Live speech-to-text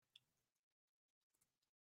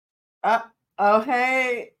Oh,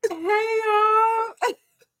 hey. Hey,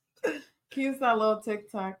 y'all. Cue that little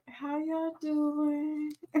TikTok. How y'all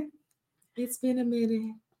doing? It's been a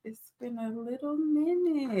minute. It's been a little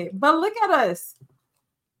minute. But look at us.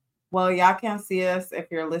 Well, y'all can't see us if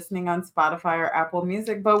you're listening on Spotify or Apple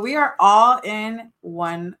Music, but we are all in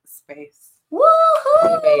one space.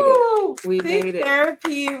 Woohoo! We made it.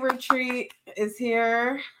 Therapy retreat is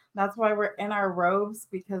here. That's why we're in our robes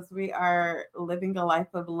because we are living a life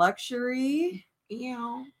of luxury.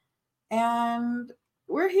 Yeah. And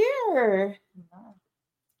we're here.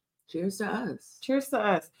 Cheers to us. Cheers to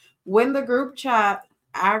us. When the group chat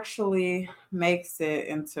actually makes it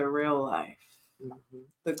into real life,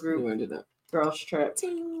 the group girls trip.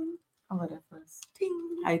 Ting. I love it first.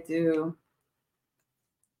 Ting. I do.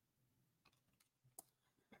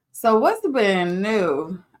 So what's been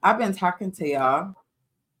new? I've been talking to y'all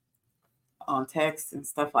on text and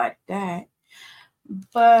stuff like that.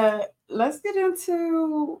 But let's get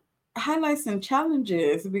into highlights and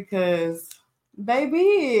challenges because,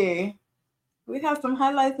 baby, we have some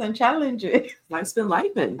highlights and challenges. Life's been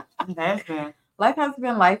lifing. Life has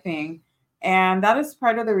been lifing. And that is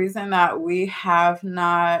part of the reason that we have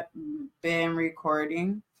not been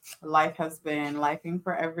recording. Life has been lifing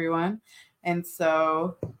for everyone. And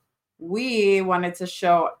so we wanted to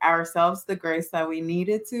show ourselves the grace that we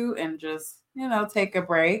needed to and just, take a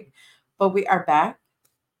break. But we are back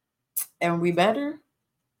and we better.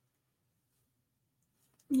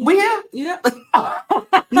 Yeah. We here? Yeah.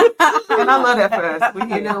 And I love that for us.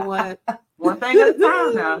 You know what? One thing at a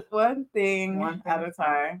time now. One thing at a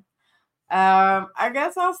time. I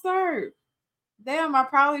guess I'll start. Damn, I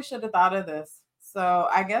probably should have thought of this. So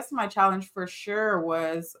I guess my challenge for sure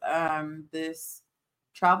was this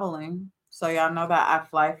traveling. So y'all know that I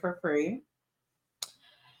fly for free.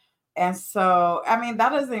 And so, I mean,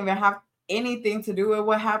 that doesn't even have anything to do with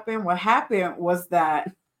what happened. What happened was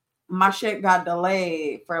that my shit got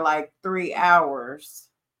delayed for like 3 hours.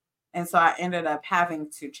 And so I ended up having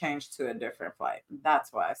to change to a different flight.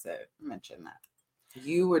 That's why I mention that.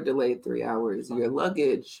 You were delayed 3 hours. Your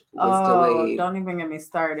luggage was delayed. Don't even get me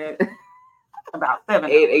started. About 7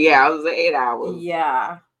 8 hours. Yeah, it was 8 hours.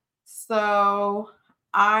 Yeah. So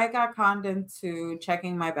I got conned into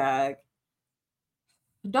checking my bag.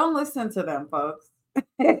 Don't listen to them, folks.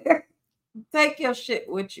 Take your shit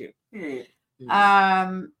with you.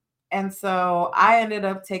 Mm-hmm. And so I ended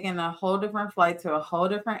up taking a whole different flight to a whole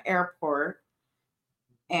different airport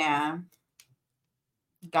and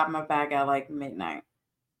got my bag at like midnight.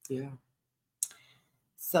 Yeah.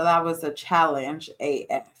 So that was a challenge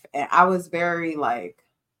AF. And I was very like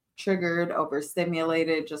triggered,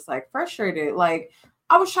 overstimulated, just like frustrated. Like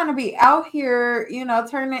I was trying to be out here,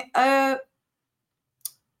 turn it up.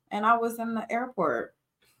 And I was in the airport.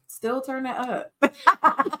 Still turn it up.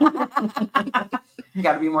 You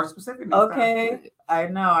got to be more specific. Okay. I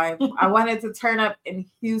know. I wanted to turn up in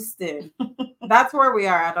Houston. That's where we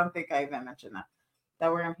are. I don't think I even mentioned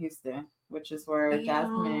that we're in Houston, which is where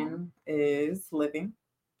Jasmine is living.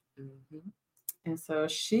 Mm-hmm. And so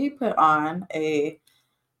she put on a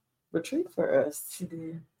retreat for us. She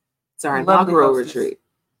did. It's our inaugural retreat.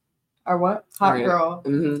 Our what? Hot girl.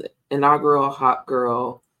 Mm-hmm. Inaugural hot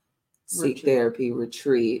girl Seek Therapy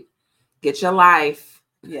retreat. Get your life.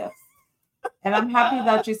 Yes. And I'm happy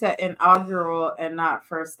that you said inaugural and not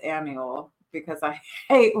first annual because I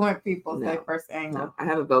hate when people say first annual. No, I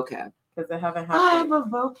have a vocab. Because it haven't happened. I have a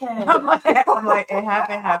vocab. I'm like, it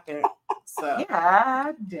haven't happened. So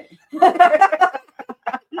yeah,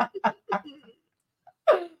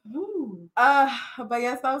 but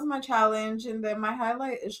yes, that was my challenge. And then my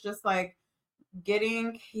highlight is just like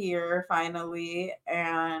getting here finally.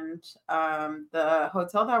 And the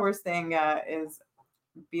hotel that we're staying at is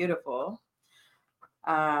beautiful.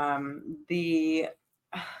 The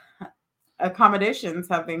accommodations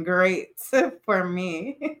have been great for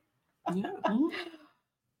me.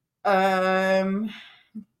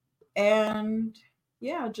 And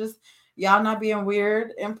yeah, just y'all not being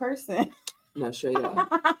weird in person. No, straight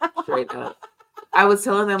up. I was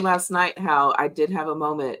telling them last night how I did have a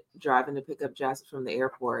moment driving to pick up Jasmine from the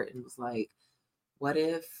airport and was like, what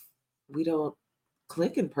if we don't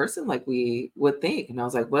click in person like we would think? And I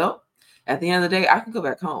was like, well, at the end of the day, I can go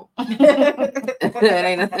back home. It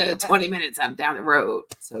ain't 20 minutes. I'm down the road.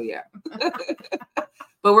 So yeah.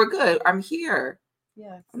 But we're good. I'm here.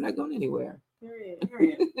 Yes. I'm not going anywhere.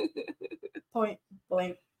 Period. Point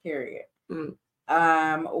blank, period.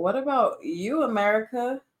 What about you,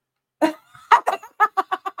 America?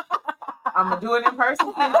 I'm gonna do it in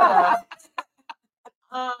person.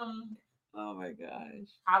 Oh my gosh.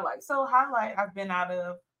 Highlight. I've been out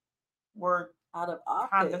of work Out of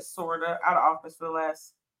kind of, office. sort of, out of office for the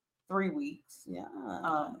last 3 weeks. Yeah.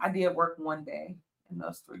 I did work one day in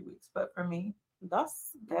those 3 weeks, but for me,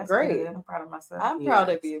 That's great. great. I'm proud of myself. I'm proud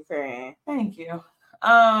of you, Fran. Thank you.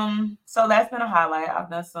 So that's been a highlight. I've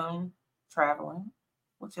done some traveling,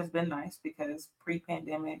 which has been nice because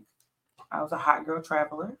pre-pandemic, I was a hot girl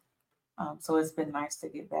traveler. So it's been nice to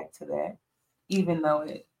get back to that, even though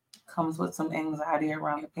it comes with some anxiety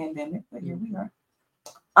around the pandemic. But here we are.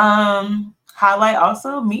 Highlight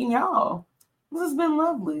also meeting y'all. This has been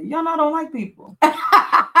lovely. Y'all know I don't like people.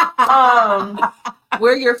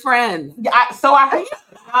 We're your friends. I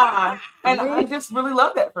just really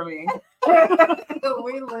love that for me.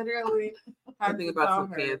 We literally had Think to about tell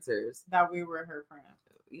some her cancers. that we were her friend.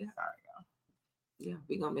 Yeah. Sorry, y'all. Yeah,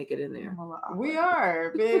 we gonna make it in there. We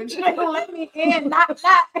are, bitch. Let me in, not.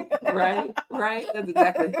 Right. That's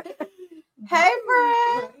exactly. Hey,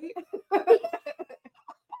 friend.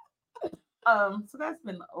 So that's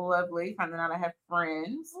been lovely. Finding out I have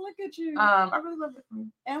friends. Look at you. I really love it for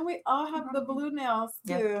me. And we all have the blue nails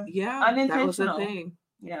too. Yeah, unintentional. That was a thing.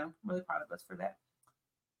 Yeah, I'm really proud of us for that.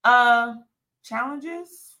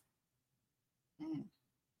 Challenges.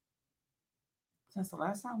 Since the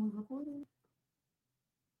last time we recorded.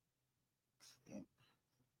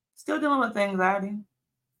 Still dealing with anxiety,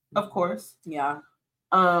 of course. Yeah.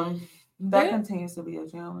 That continues to be a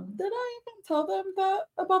challenge. Did I even tell them that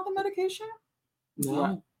about the medication?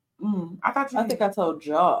 No. Yeah. I think I told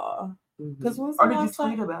y'all. Because or did you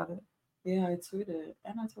tweet about it? Yeah, I tweeted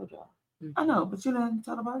and I told y'all. I know, but you didn't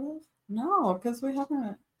tell about it? No, because we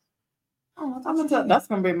haven't. Oh, that's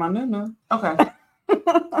gonna be my new. Okay.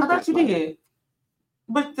 I thought you did.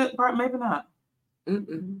 But maybe not.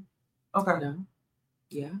 Mm-mm. Okay. No.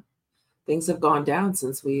 Yeah. Things have gone down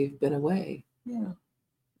since we've been away. Yeah.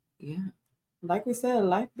 Like we said,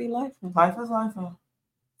 life be life. Life is life.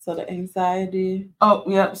 So the anxiety. Oh,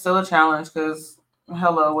 yeah, still a challenge because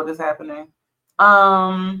hello, what is happening?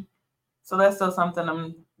 So that's still something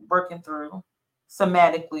I'm working through,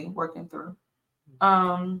 somatically working through.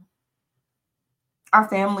 Our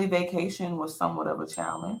family vacation was somewhat of a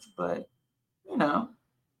challenge, but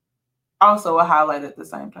also a highlight at the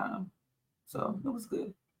same time. So it was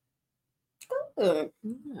good. Good.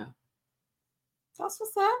 Yeah. That's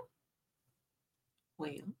what's up.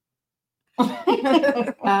 Well,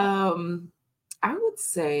 I would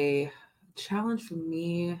say challenge for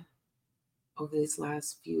me over these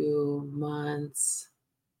last few months,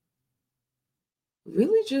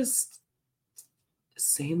 really just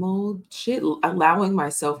same old shit, allowing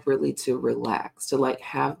myself really to relax, to like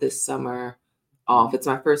have this summer off. It's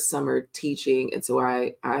my first summer teaching, and so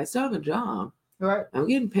I still have a job. Right. I'm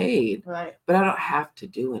getting paid. Right. But I don't have to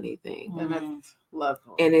do anything. And it's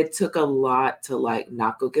lovely. And it took a lot to like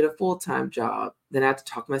not go get a full-time job. Then I had to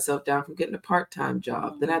talk myself down from getting a part-time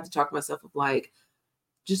job. Then I had to talk myself of like,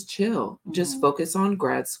 just chill, just focus on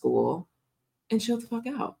grad school and chill the fuck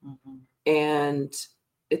out. And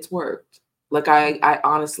it's worked. Like I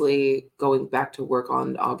honestly, going back to work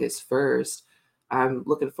on August 1st, I'm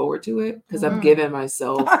looking forward to it because I'm giving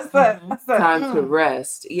myself time to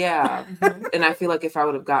rest. Yeah. And I feel like if I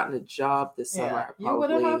would have gotten a job this summer, I probably, you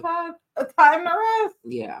wouldn't have had a time to rest.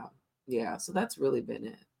 Yeah. So that's really been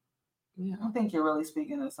it. Yeah. I think you're really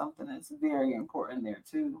speaking of something that's very important there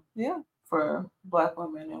too. Yeah. For Black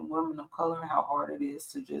women and women of color, and how hard it is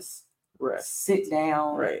to just sit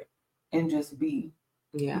down and just be.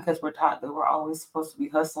 Yeah. Because we're taught that we're always supposed to be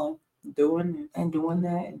hustling, doing this and doing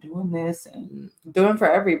that and doing this and doing for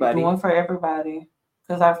everybody.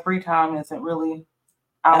 Because our free time isn't really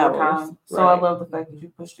our time. So I love the fact that you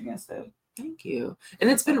pushed against that. Thank you. And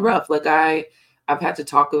it's been rough. Like I've had to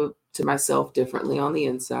talk to myself differently on the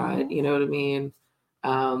inside. You know what I mean?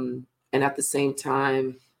 And at the same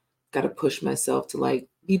time, got to push myself to like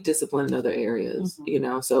be disciplined in other areas.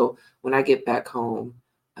 So when I get back home,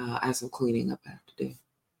 I have some cleaning up I have to do.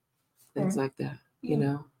 Things like that.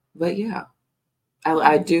 But yeah,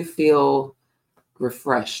 I do feel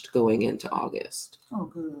refreshed going into August. Oh,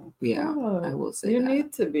 good. Yeah, I will say you that.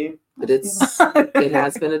 need to be. But it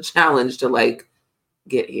has been a challenge to like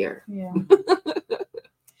get here. Yeah.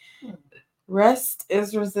 Rest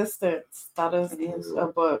is resistance. That is a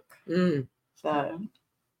book that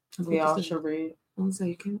we all should read. So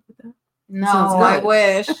you came up with that? No, I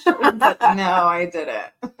wish. But no, I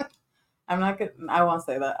didn't. I'm not good. I won't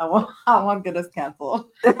say that. I won't get us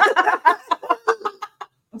canceled. See,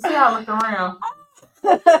 I look around.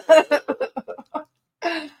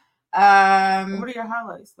 What are your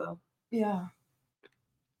highlights though? Yeah.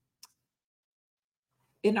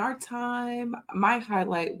 In our time, my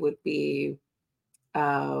highlight would be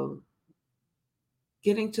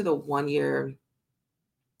getting to the 1 year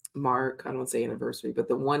mark, I don't want to say anniversary, but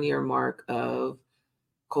the 1 year mark of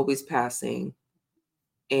Colby's passing,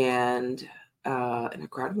 and I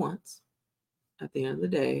cried once at the end of the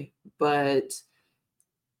day, but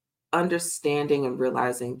understanding and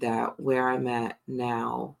realizing that where I'm at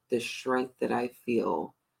now, the strength that I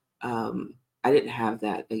feel, I didn't have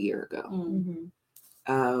that a year ago.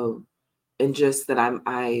 And just that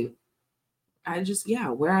I just,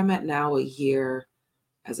 where I'm at now a year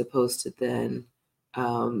as opposed to then,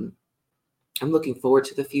 I'm looking forward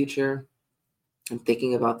to the future. I'm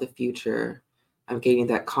thinking about the future. I'm gaining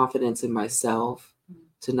that confidence in myself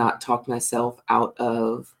to not talk myself out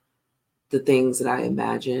of the things that I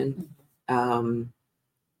imagine. And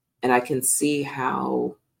I can see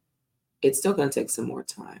how it's still going to take some more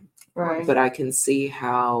time. Right. But I can see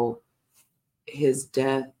how his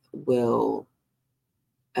death will,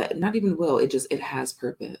 not even will, it has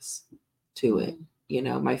purpose to it. You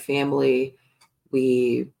know, my family,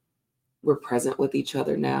 we're present with each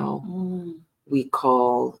other now. We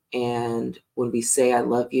call, and when we say I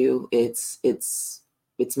love you, it's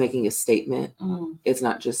making a statement. It's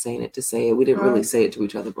not just saying it to say it. We didn't really say it to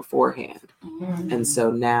each other beforehand. And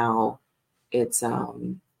so now it's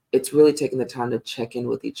really taking the time to check in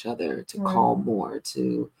with each other, to call more,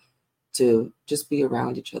 to just be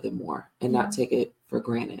around each other more and not take it for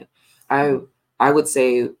granted. I would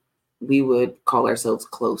say we would call ourselves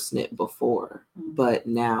close-knit before, but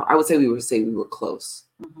now I would say we were close.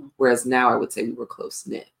 Whereas now I would say we were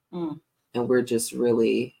close-knit. And we're just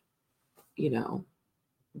really,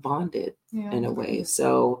 bonded in a way.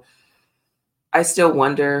 So I still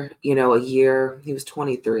wonder, a year, he was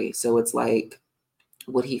 23. So it's like,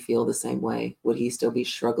 would he feel the same way? Would he still be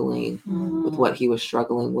struggling with what he was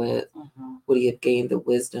struggling with? Would he have gained the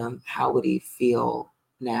wisdom? How would he feel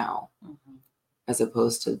now as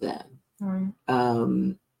opposed to then?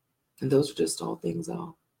 And those are just all things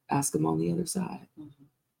I'll ask him on the other side.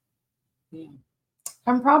 Yeah.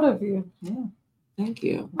 I'm proud of you. Yeah. Thank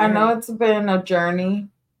you. I know it's been a journey.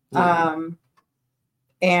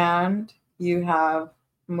 And you have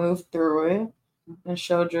moved through it and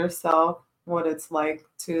showed yourself what it's like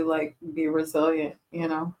to be resilient,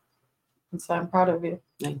 And so I'm proud of you.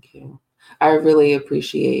 Thank you. I really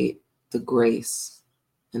appreciate the grace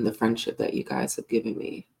and the friendship that you guys have given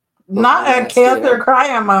me. Not a cancer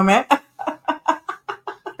crying moment.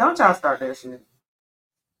 Don't y'all start that shit.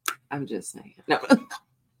 I'm just saying. No.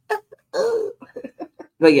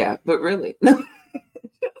 But really.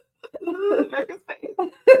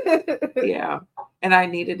 Yeah. And I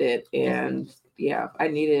needed it. And I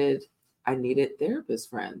needed therapist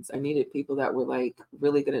friends. I needed people that were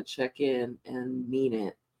really going to check in and mean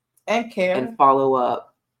it. And care. And follow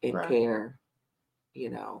up and care,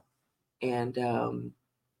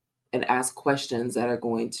 and ask questions that are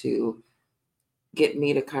going to get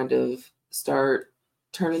me to kind of start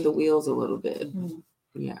turning the wheels a little bit.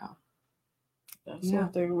 Yeah. That's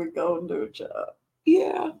something we go and do, job.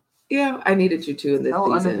 Yeah. Yeah. I needed you too in this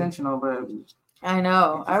season. Unintentional, but I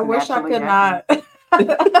know. I wish I could not.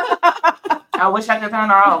 I wish I could turn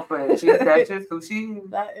her off, but that's just who she is.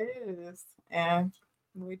 That is. And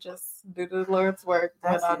we just do the Lord's work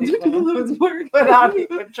without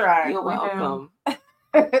even trying. You're welcome.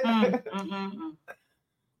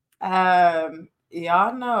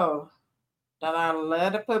 Y'all know that I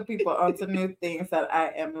love to put people onto new things that I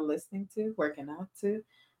am listening to, working out to,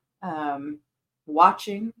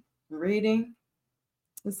 watching, reading.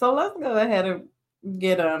 So let's go ahead and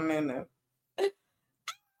get on in it.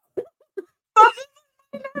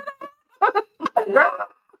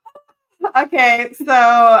 Okay,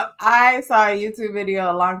 so I saw a YouTube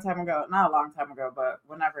video a long time ago, not a long time ago, but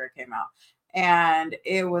whenever it came out. And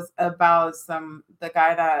it was about the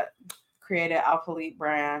guy that created Alpha Elite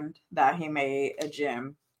brand, that he made a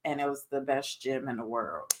gym, and it was the best gym in the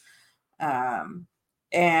world.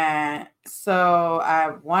 And so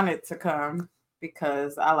I wanted to come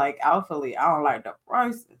because I like Alpha Elite. I don't like the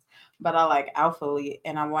prices, but I like Alpha Elite,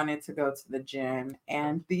 and I wanted to go to the gym.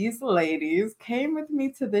 And these ladies came with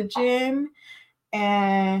me to the gym,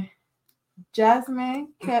 and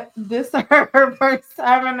Jasmine this her first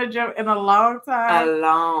time in the gym in a long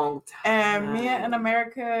time. And me in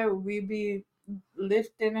America, we be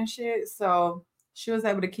lifting and shit. So she was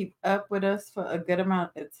able to keep up with us for a good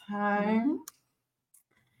amount of time.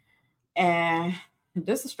 And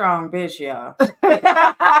this is a strong bitch, y'all.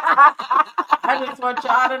 I just want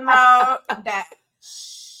y'all to know that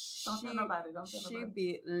she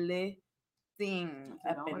be lifting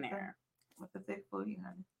up in there. With the thick booty,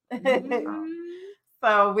 honey.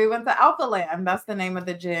 So we went to Alpha Land. That's the name of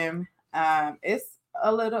the gym. It's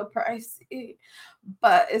a little pricey,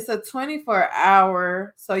 but it's a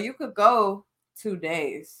 24-hour, so you could go 2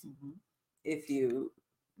 days if you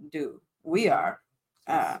do. We are.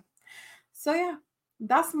 So yeah,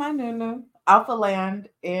 that's my new Alpha Land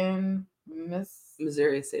in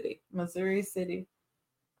Missouri City,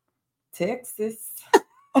 Texas.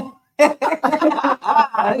 You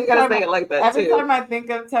gotta say it like that every too. time I think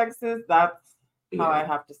of Texas, that's how I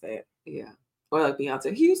have to say it. Yeah. Or like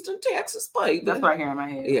Beyonce, Houston, Texas, baby. That's what I hear in my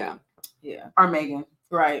head. Yeah. Yeah. Or Megan.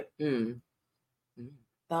 Right. Okay.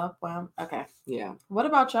 Yeah. What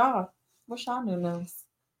about y'all? What's y'all new news?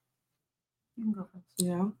 You can go first.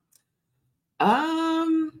 Yeah.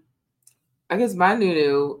 I guess my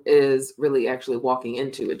new is really actually walking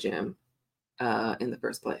into a gym in the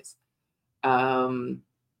first place.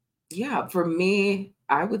 Yeah, for me,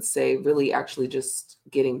 I would say really actually just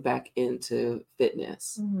getting back into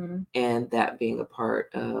fitness and that being a part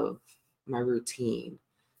of my routine.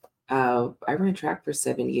 I ran track for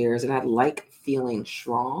 7 years and I like feeling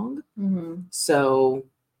strong. So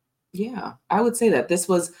yeah, I would say that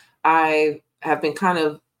I have been kind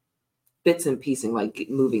of bits and piecing, like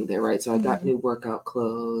moving there, right? So I got new workout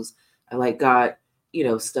clothes. I like got,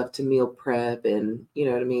 stuff to meal prep and you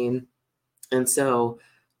know what I mean? And so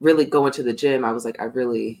really going to the gym, I was like, I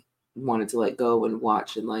really wanted to like go and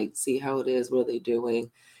watch and like see how it is, what are they doing?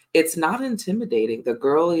 It's not intimidating. The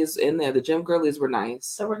girlies in there, the gym girlies were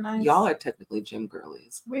nice. They were nice. Y'all are technically gym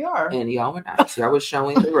girlies. We are. And y'all were nice. Y'all was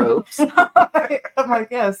showing the ropes. I'm like,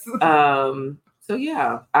 yes. So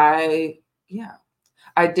yeah, I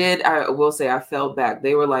will say I fell back.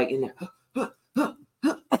 They were like in there.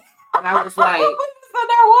 And I was like,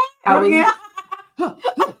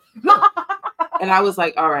 and I was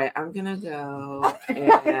like, all right, I'm gonna go.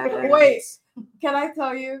 And... Wait, can I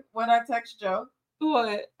tell you when I text Joe?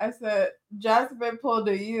 What? I said, Jasmine pulled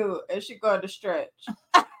a U and she going to stretch.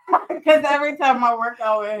 Because every time I work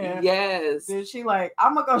out with him, yes. then she like,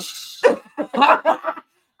 I'm gonna go.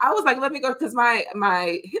 I was like, let me go, because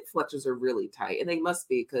my hip flexors are really tight, and they must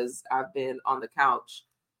be because I've been on the couch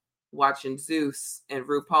watching Zeus and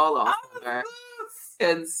RuPaul all summer,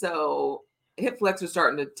 and so hip flexors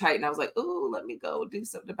starting to tighten. I was like, oh, let me go do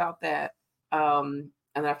something about that. And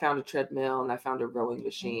then I found a treadmill and I found a rowing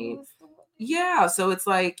machine. Yeah, so it's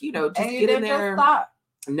like, just get in there.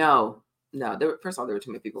 No. First of all, there were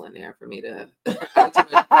too many people in there for me to.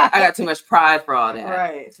 I got too much pride for all that.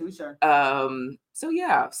 Right, too sure. So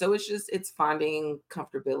yeah, so it's finding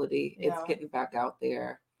comfortability. Yeah. It's getting back out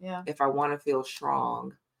there. Yeah. If I want to feel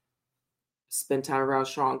strong, spend time around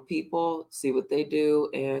strong people, see what they do,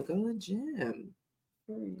 and go to the gym.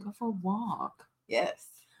 Go for a walk. Yes.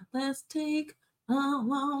 Let's take a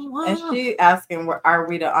long walk. And she asking, are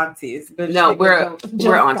we the aunties? But no, we're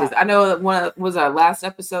aunties. I know was our last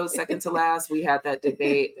episode, second to last. We had that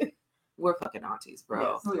debate. We're fucking aunties,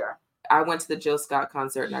 bro. Yes, we are. I went to the Jill Scott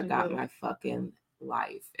concert and I got my fucking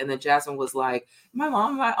life. And then Jasmine was like, my mom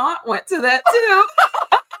and my aunt went to that too.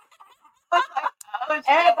 And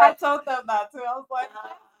I told them that too. I was like,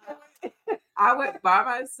 I went by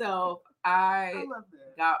myself. I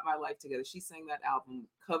got my life together. She sang that album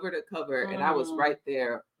cover to cover, and I was right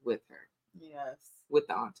there with her. Yes. With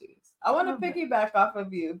the aunties. I want to piggyback off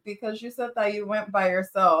of you because you said that you went by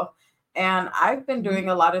yourself. And I've been doing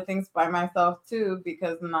a lot of things by myself too,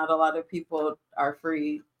 because not a lot of people are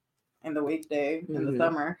free in the weekday in the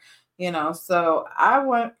summer, So I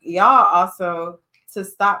want y'all also to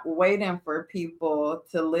stop waiting for people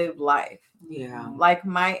to live life. Yeah. Like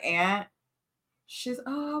my aunt, she's,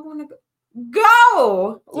 I want to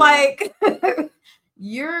go. Yeah. Like,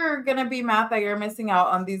 you're going to be mad that you're missing out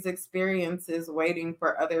on these experiences waiting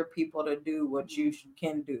for other people to do what you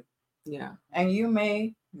can do. Yeah. And you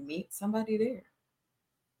may meet somebody there,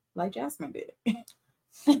 like Jasmine did.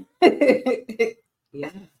 Yeah.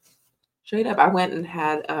 Straight up, I went and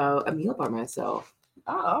had a meal by myself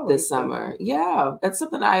this summer. Yeah. That's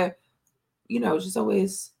something I, just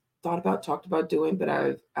always talked about doing,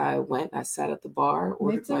 but I went, I sat at the bar,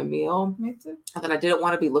 ordered my meal. Me too. And then I didn't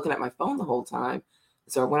want to be looking at my phone the whole time.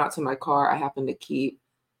 So I went out to my car. I happened to keep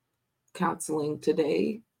Counseling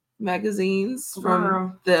Today magazines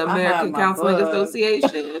from the American Counseling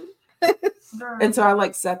Association. And so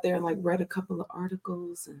I sat there and read a couple of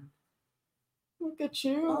articles and look at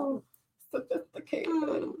you.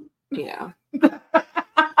 Sophisticated. Yeah.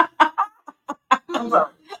 I'm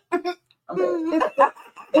sorry.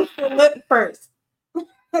 It's the lip first.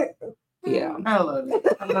 Yeah. I love it.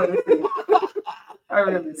 I love it. I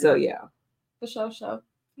really do. So yeah. The show.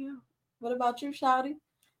 Yeah. What about you, Shouty?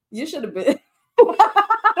 You should have been.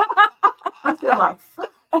 I feel like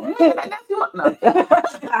fuck. That's you. No.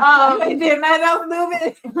 You did not else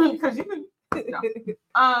movie. Because you. No.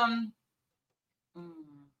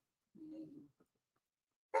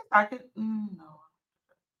 I could. No.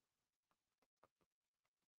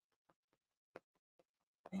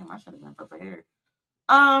 Damn, I should have been prepared.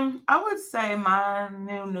 I would say my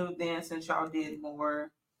new then, since y'all did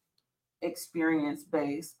more experience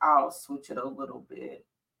based, I'll switch it a little bit.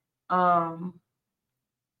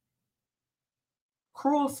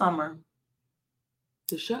 Cruel Summer.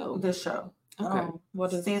 The show. The show. Okay.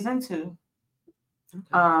 What is season 2?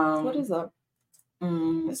 Okay. What is that?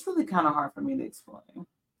 It's really kind of hard for me to explain.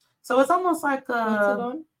 So it's almost like What's it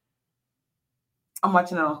on? I'm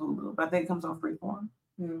watching it on Hulu, but I think it comes on Freeform.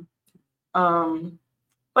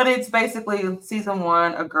 But it's basically season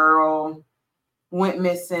 1. A girl went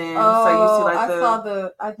missing. Oh, so you see,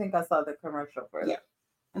 like I think I saw the commercial for it. Yeah.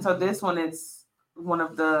 And so this one, it's one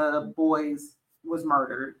of the boys was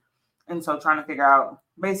murdered, and so trying to figure out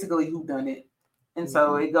basically who done it. And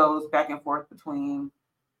so it goes back and forth between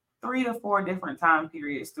 3 to 4 different time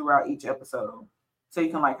periods throughout each episode. So you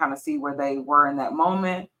can like kind of see where they were in that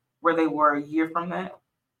moment, where they were a year from that,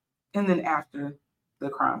 and then after the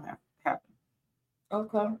crime happened.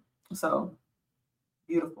 Okay. So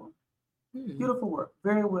beautiful. Beautiful work.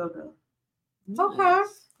 Very well done. Okay.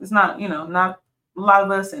 It's not, not a lot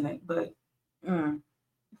of us in it, but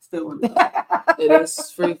it's still really good. It is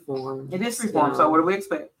freeform. It is freeform. So what do we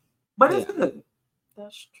expect? But it's good.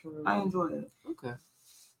 That's true. I enjoyed it. Okay.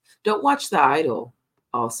 Don't watch The Idol.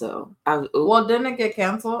 Also, well, didn't it get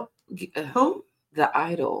canceled? Who? The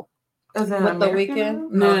Idol. With the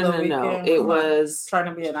weekend? No. It was trying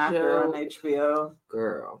to be an actor on HBO.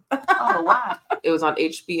 Girl. Oh, wow. It was on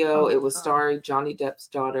HBO. It was starring Johnny Depp's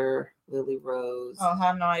daughter, Lily Rose. Oh, I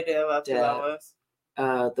have no idea what that was.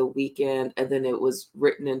 The Weeknd, and then it was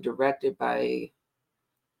written and directed by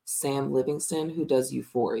Sam Livingston, who does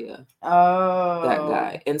Euphoria. Oh. That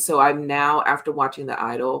guy. And so I'm now, after watching The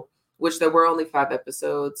Idol, which there were only 5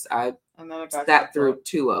 episodes, I sat through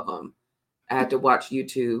 2 of them. I had to watch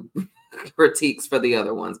YouTube critiques for the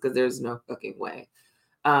other ones because there's no fucking way.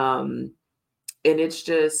 And it's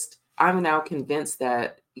just, I'm now convinced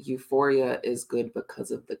that Euphoria is good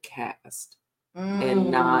because of the cast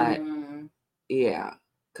and not,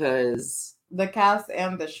 because the cast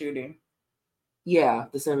and the shooting. Yeah,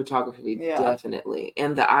 the cinematography, definitely.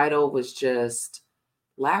 And The Idol was just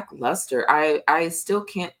lackluster. I still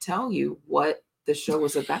can't tell you what the show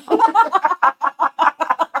was about.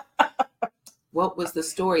 What was the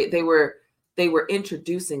story? They were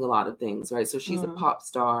introducing a lot of things, right? So she's a pop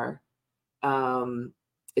star.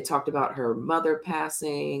 It talked about her mother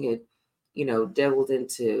passing. It, delved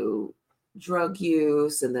into drug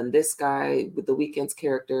use. And then this guy with The Weeknd's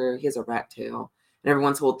character, he has a rat tail. And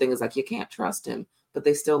everyone's whole thing is like, you can't trust him. But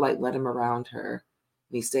they still like let him around her.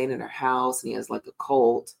 And he's staying in her house and he has like a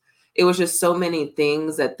cult. It was just so many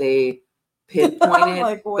things that they pinpointed.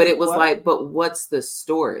 Like, but it was like, but what's the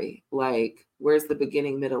story? Like, where's the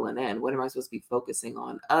beginning, middle, and end? What am I supposed to be focusing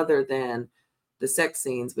on other than the sex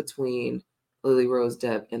scenes between Lily Rose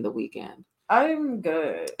Depp and The Weeknd? I'm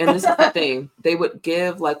good. And this is the thing. They would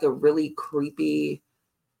give like a really creepy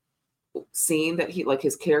scene that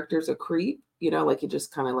his character's a creep, like he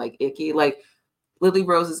just kind of like icky. Like Lily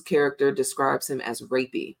Rose's character describes him as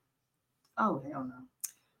rapey. Oh, hell no.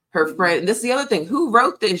 Her friend, this is the other thing. Who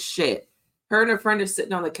wrote this shit? Her and her friend are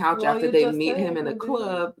sitting on the couch after they meet him in a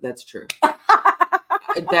club. That's true.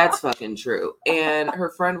 That's fucking true. And her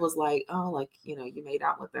friend was like, oh, like, you made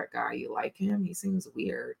out with that guy. You like him? He seems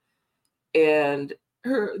weird. And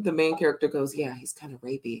the main character goes, yeah, he's kind of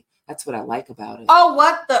rapey. That's what I like about it. Oh,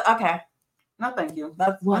 what the? Okay. No, thank you.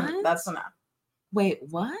 That's what? That's enough. Wait,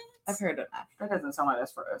 what? I've heard enough. That doesn't sound like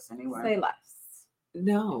that's for us anyway. Say less.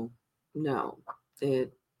 No,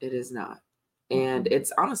 it is not. And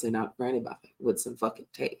it's honestly not for anybody with some fucking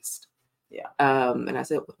taste. Yeah. And I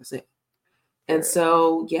said what I said. And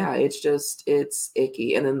so, yeah, it's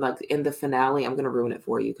icky. And then like in the finale, I'm going to ruin it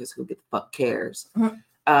for you because who the fuck cares?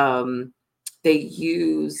 They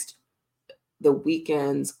used The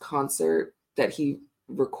Weeknd's concert that he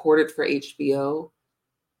recorded for HBO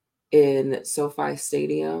in SoFi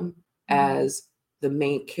Stadium as the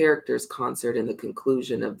main character's concert in the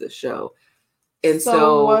conclusion of the show. And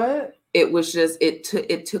so what? It was just,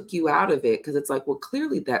 it took you out of it because it's like, well,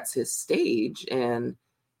 clearly that's his stage and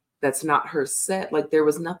that's not her set. Like there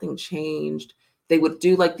was nothing changed. They would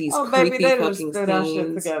do like these creepy fucking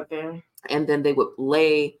scenes, and then they would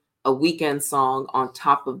lay a Weeknd song on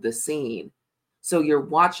top of the scene. So you're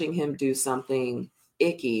watching him do something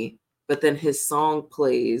icky, but then his song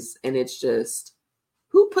plays and it's just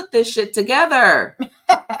Who put this shit together?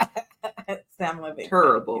 Sam Living.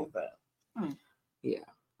 Terrible. Yeah.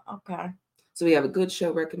 Okay. So we have a good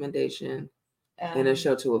show recommendation and a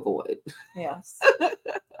show to avoid. Yes.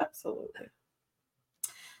 Absolutely.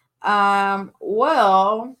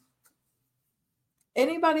 Well,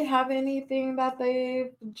 anybody have anything that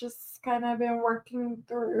they've just kind of been working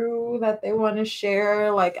through that they want to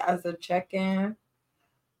share, like as a check-in?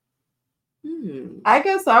 I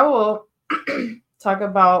guess I will talk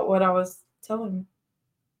about what I was telling you.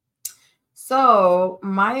 So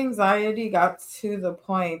my anxiety got to the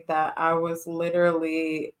point that I was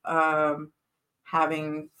literally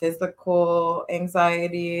having physical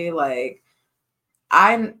anxiety. Like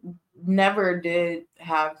I never did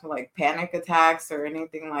have like panic attacks or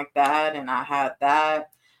anything like that, and I had that.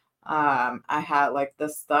 I had like the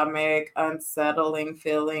stomach unsettling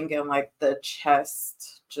feeling and like the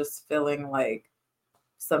chest just feeling like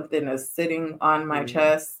something is sitting on my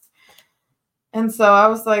chest. And so I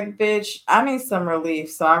was like, bitch, I need some relief.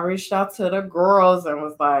 So I reached out to the girls and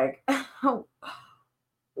was like,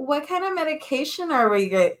 what kind of medication are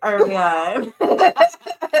we on?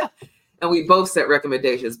 And we both set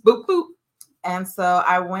recommendations. Boop, boop. And so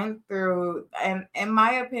I went through, and in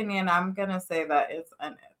my opinion, I'm going to say that it's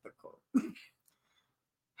unethical.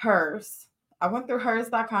 Hers. I went through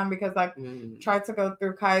hers.com because I tried to go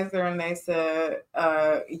through Kaiser and they said,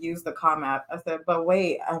 use the Calm app. I said, but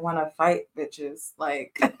wait, I want to fight bitches.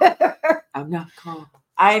 Like, I'm not calm.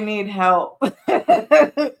 I need help.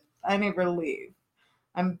 I need relief.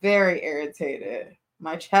 I'm very irritated.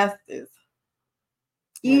 My chest is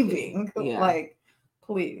heaving. Yeah. Like,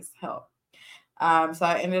 please help. So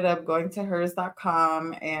I ended up going to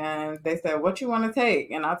hers.com and they said, what you want to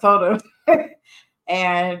take? And I told them.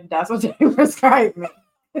 And that's what they prescribed me.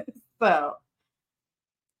 So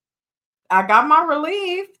I got my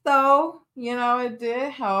relief, though. You know, it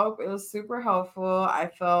did help. It was super helpful. I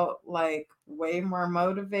felt like way more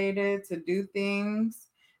motivated to do things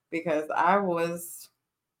because I was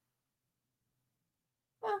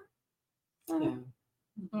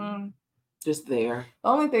just there. The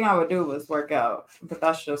only thing I would do was work out. But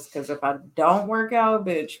that's just because if I don't work out,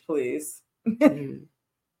 bitch, please.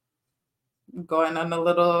 Going on a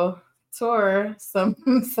little tour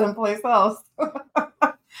someplace else.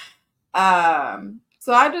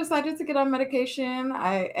 So I decided to get on medication.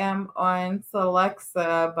 I am on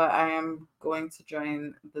Celexa, but I am going to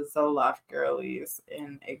join the Zoloft girlies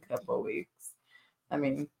in a couple weeks. I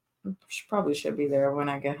mean, probably should be there when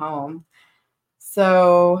I get home.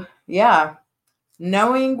 So yeah,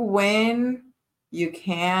 knowing when you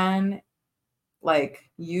can like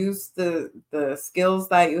use the skills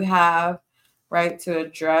that you have, right, to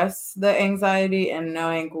address the anxiety and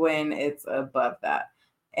knowing when it's above that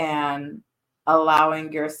and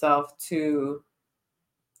allowing yourself to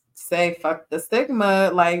say, fuck the stigma,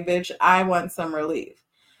 like, bitch, I want some relief.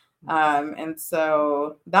 And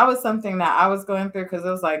so that was something that I was going through because it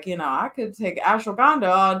was like, you know, I could take ashwagandha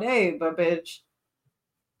all day, but bitch,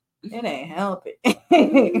 it ain't helping.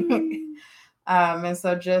 And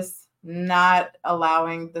so just not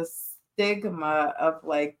allowing the stigma of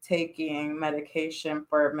like taking medication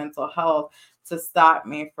for mental health to stop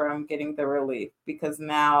me from getting the relief, because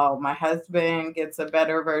now my husband gets a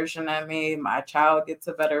better version of me, my child gets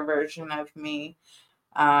a better version of me,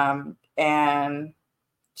 and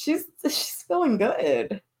she's feeling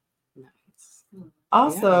good. Nice.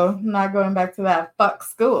 Also, not going back to that fuck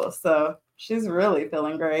school, so she's really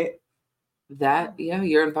feeling great. That,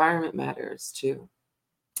 your environment matters too.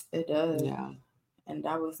 It does. Yeah. And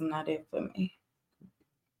that was not it for me.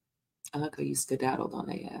 I like how you skedaddled on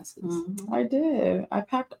their asses. Mm-hmm. I did. I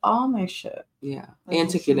packed all my shit. Yeah. And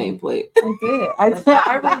took your nameplate. I did.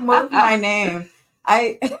 I removed my name.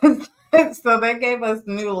 So they gave us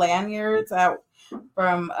new lanyards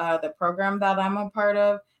from the program that I'm a part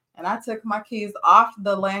of. And I took my keys off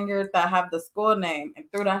the lanyard that have the school name and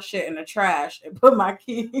threw that shit in the trash and put my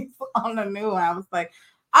keys on the new one. I was like,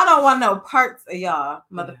 I don't want no parts of y'all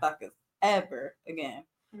motherfuckers ever again.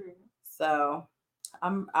 Mm-hmm. So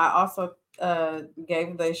I also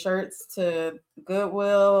gave the shirts to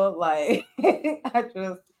Goodwill. Like, I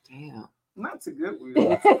just not to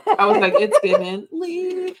Goodwill. I was like, it's given.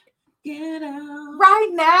 Leave, get out right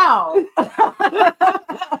now.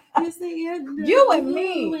 You and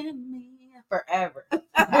me forever.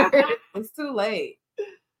 It's too late,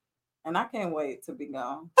 and I can't wait to be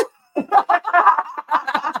gone.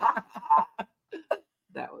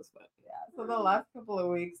 That was fun. Yeah. So the last couple of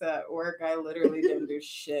weeks at work, I literally didn't do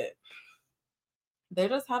shit. They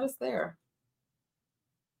just had us there.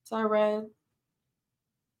 So I read,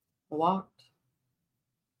 walked.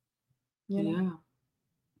 You know?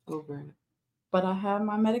 Over it. But I had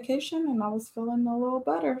my medication and I was feeling a little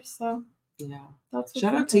better. So Yeah. that's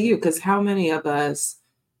Shout out to you, because how many of us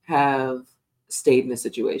have stayed in a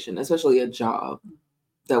situation, especially a job,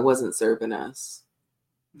 that wasn't serving us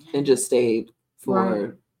and just stayed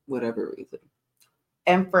for whatever reason.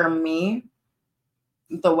 And for me,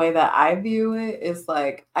 the way that I view it is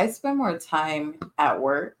like I spend more time at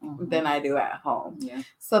work than I do at home. Yeah.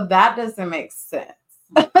 So that doesn't make sense.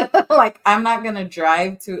 Like, I'm not going to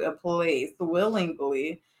drive to a place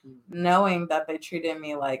willingly knowing that they treated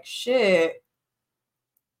me like shit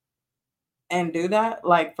and do that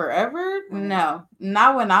like forever. No,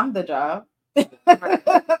 not when I'm the job.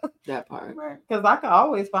 That part. Because I can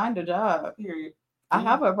always find a job. Period. I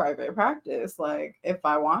have a private practice. Like, if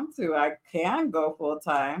I want to, I can go full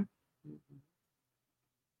time.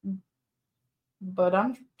 But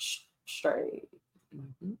I'm straight.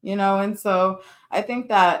 You know, and so I think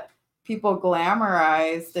that people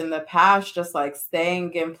glamorized in the past just like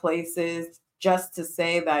staying in places just to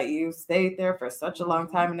say that you stayed there for such a long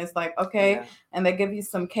time. And it's like, okay, and they give you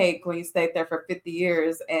some cake when you stayed there for 50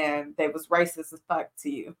 years and they was racist as fuck to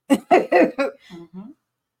you.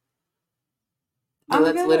 Well,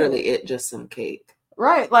 that's literally it, just some cake.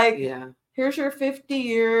 Right. Like, here's your 50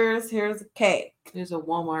 years, here's a cake. Here's a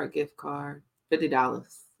Walmart gift card, $50.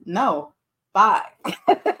 No, 5.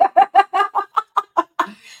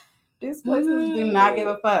 These places do not give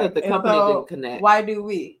a fuck. But the company didn't connect. Why do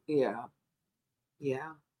we? Yeah.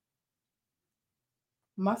 Yeah.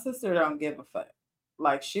 My sister don't give a fuck.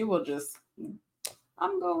 Like, she will just,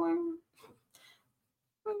 I'm going.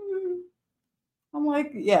 I'm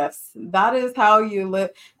like, yes, that is how you live.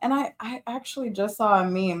 And I actually just saw a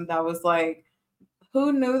meme that was like,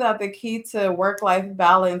 who knew that the key to work-life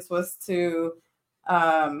balance was to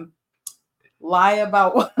lie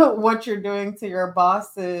about what you're doing to your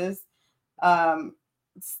bosses,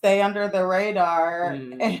 stay under the radar,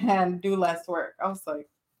 and do less work. I was like,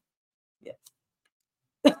 yes.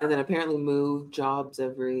 And then apparently move jobs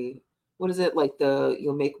every, what is it? Like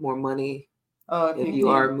you'll make more money if you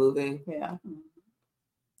are moving. Yeah.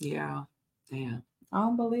 Yeah. Damn. I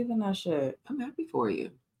don't believe in that shit. I'm happy for you.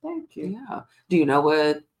 Thank you. Yeah. Do you know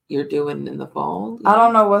what you're doing in the fall? I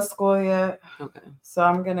don't know what school yet. Okay. So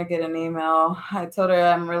I'm going to get an email. I told her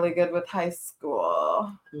I'm really good with high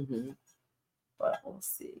school. But we'll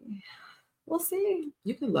see. We'll see.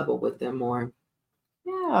 You can level with them more.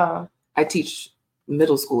 Yeah. I teach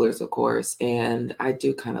middle schoolers, of course, and I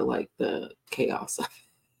do kind of like the chaos of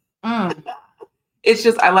it. It's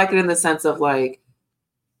just, I like it in the sense of like,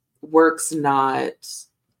 work's not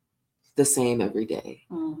the same every day.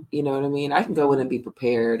 You know what I mean? I can go in and be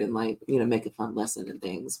prepared and like, you know, make a fun lesson and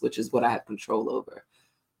things, which is what I have control over.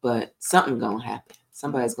 But something gonna happen.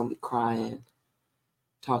 Somebody's gonna be crying,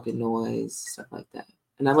 talking noise, stuff like that.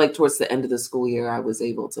 And I like towards the end of the school year, I was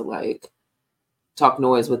able to like talk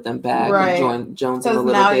noise with them back and join Jones in a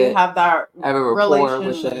little now bit. You have that I have a rapport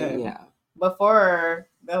with them. Yeah. Before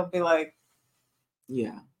they'll be like,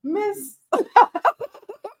 Miss.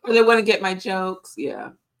 Or they want to get my jokes.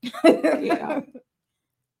 Yeah. Yeah.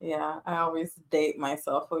 Yeah. I always date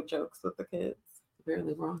myself with jokes with the kids.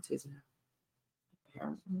 Apparently we're aunties now.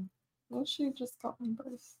 Apparently. Well, she just got me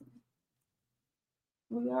person.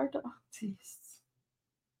 We are the aunties.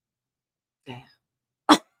 Damn.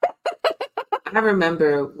 I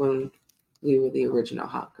remember when we were the original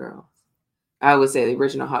hot girls. I would say the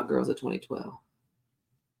original hot girls of 2012.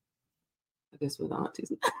 I guess we're the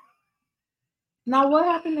aunties. Now, what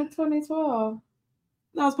happened in 2012?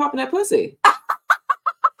 I was popping that pussy.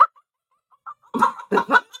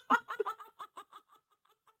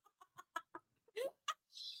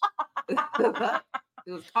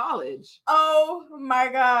 It was college. Oh my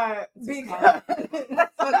God. Because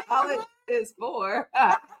that's what college is for.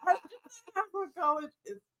 That's what college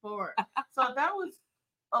is for. So that was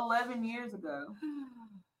 11 years ago.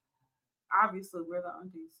 Obviously, we're the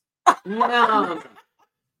aunties. No.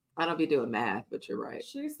 I don't be doing math, but you're right.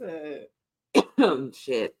 She said,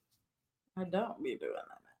 shit. I don't be doing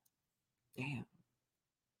that. Damn.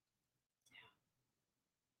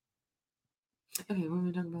 Okay, what are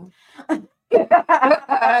we talking about?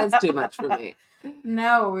 That's too much for me.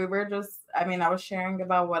 No, we were just, I mean, I was sharing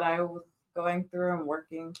about what I was going through and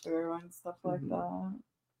working through and stuff like that.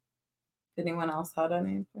 If anyone else had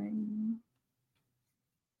anything?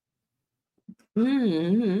 I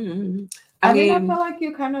mean, I feel like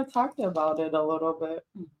you kind of talked about it a little bit.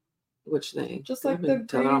 Which thing? Just like the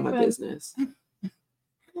telling all my business.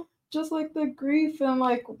 Just like the grief and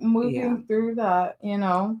like moving through that, you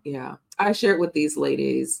know? Yeah. I shared with these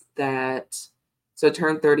ladies that, so I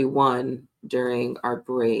turned 31 during our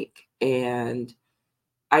break, and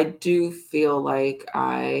I do feel like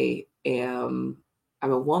I'm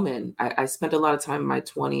a woman. I spent a lot of time in my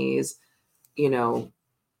 20s,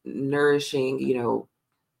 nourishing,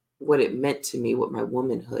 what it meant to me, what my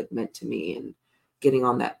womanhood meant to me, and getting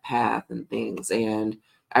on that path and things. And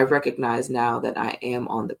I recognize now that I am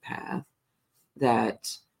on the path,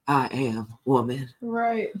 that I am woman.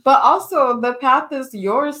 Right. But also the path is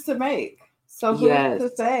yours to make. So who's Yes. to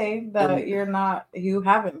say that you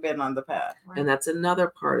haven't been on the path? Right? And that's another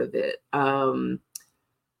part of it.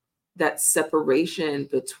 That separation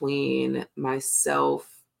between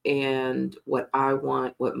myself and what I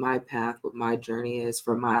want, what my path, what my journey is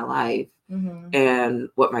for my life, and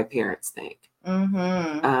what my parents think.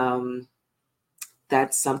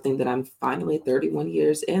 That's something that I'm finally 31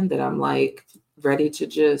 years in, that I'm like ready to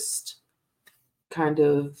just kind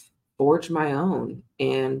of forge my own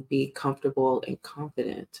and be comfortable and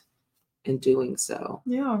confident in doing so.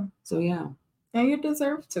 Yeah. So yeah. And you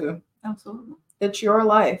deserve to. Absolutely. It's your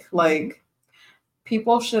life. Like,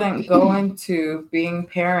 people shouldn't go into being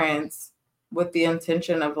parents with the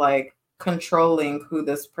intention of like controlling who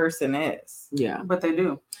this person is. Yeah. But they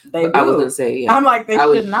do. They do. I was gonna say, yeah. I'm like, they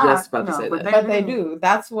should not. Just about to say that. But they do.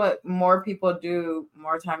 That's what more people do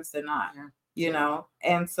more times than not. Yeah.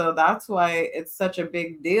 And so that's why it's such a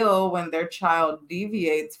big deal when their child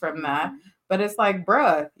deviates from that. But it's like,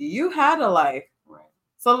 bruh, you had a life. Right.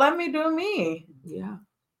 So let me do me. Yeah.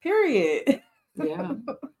 Period. Yeah.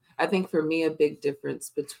 I think for me, a big difference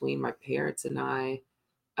between my parents and I,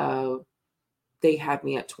 they had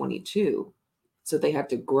me at 22. So they had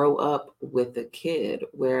to grow up with a kid,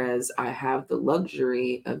 whereas I have the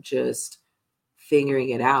luxury of just figuring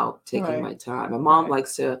it out, taking my time. My mom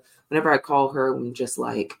likes to, whenever I call her, I'm just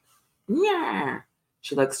like, yeah.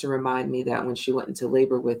 She likes to remind me that when she went into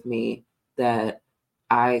labor with me, that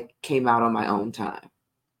I came out on my own time.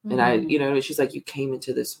 And she's like, you came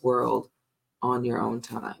into this world on your own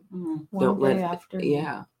time. One day after.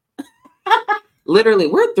 Yeah. Literally,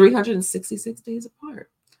 we're 366 days apart.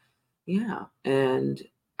 Yeah. And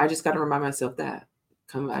I just got to remind myself that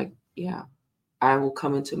I will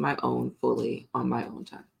come into my own fully on my own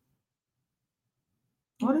time.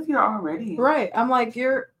 What if you're already? Right. I'm like,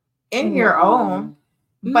 you're in your own,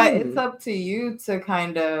 but it's up to you to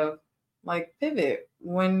kind of like pivot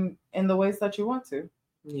when in the ways that you want to.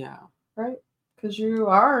 Yeah. Right. Because you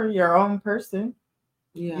are your own person.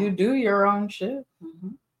 Yeah. You do your own shit.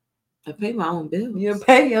 I pay my own bills. You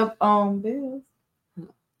pay your own bills.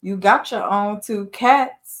 You got your own 2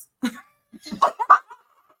 cats.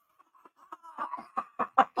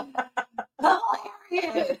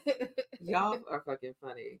 Y'all are fucking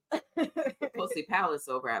funny. Pussy Palace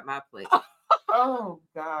over at my place. Oh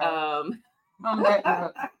God.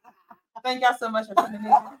 Thank y'all so much for coming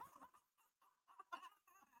in.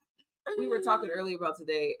 We were talking earlier about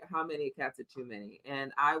today, how many cats are too many.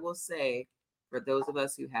 And I will say, for those of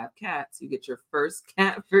us who have cats, you get your first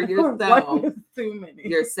cat for yourself. Too many.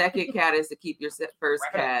 Your second cat is to keep your first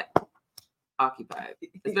cat occupied,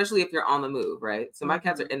 especially if you're on the move, right? So my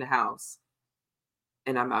cats are in the house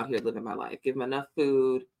and I'm out here living my life. Give them enough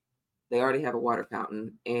food. They already have a water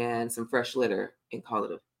fountain and some fresh litter, and call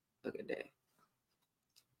it a good day.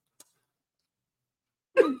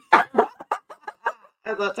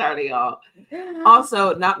 I'm so tired of y'all.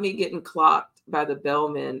 Also, not me getting clocked by the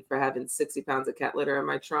bellman for having 60 pounds of cat litter in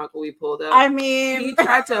my trunk when we pulled up. I mean, he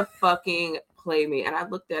tried to fucking play me, and I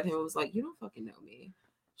looked at him and was like, you don't fucking know me.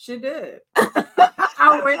 She did.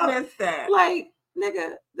 I witnessed that. Like,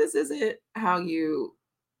 nigga, this isn't how you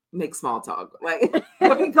make small talk. Like,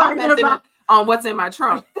 on what's in my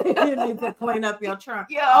trunk. You need to clean up your trunk.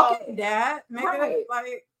 Yeah. Okay, Dad. Nigga, right.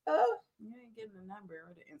 Like, you ain't getting the number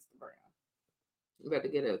or the Instagram. You better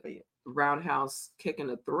get a roundhouse kick in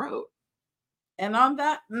the throat. And on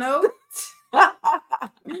that note,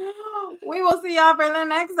 we will see y'all for the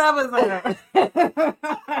next episode.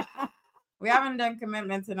 We haven't done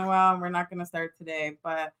commitments in a while, and we're not going to start today.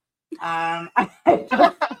 But I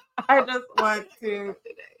just want to,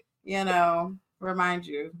 remind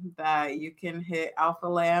you that you can hit Alpha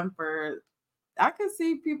Lamb for. I could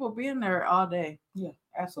see people being there all day. Yeah,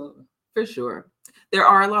 absolutely. For sure. There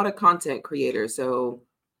are a lot of content creators. So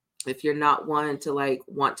if you're not one to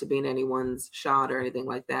want to be in anyone's shot or anything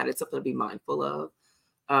like that, it's something to be mindful of.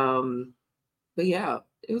 But yeah,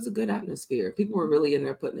 it was a good atmosphere. People were really in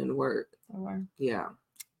there putting in work. Yeah.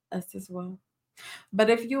 Us as well. But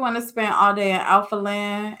if you want to spend all day in Alpha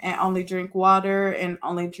Land and only drink water and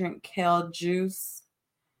only drink kale juice,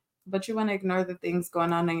 but you want to ignore the things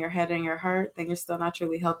going on in your head and your heart, then you're still not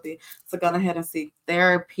truly healthy. So go ahead and seek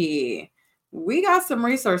therapy. we got some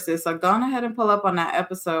resources. So go ahead and pull up on that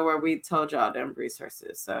episode where we told y'all them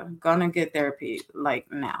resources. So gonna get therapy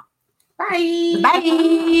like now. Bye.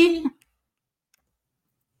 Bye.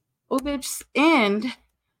 Oh, bitch, end.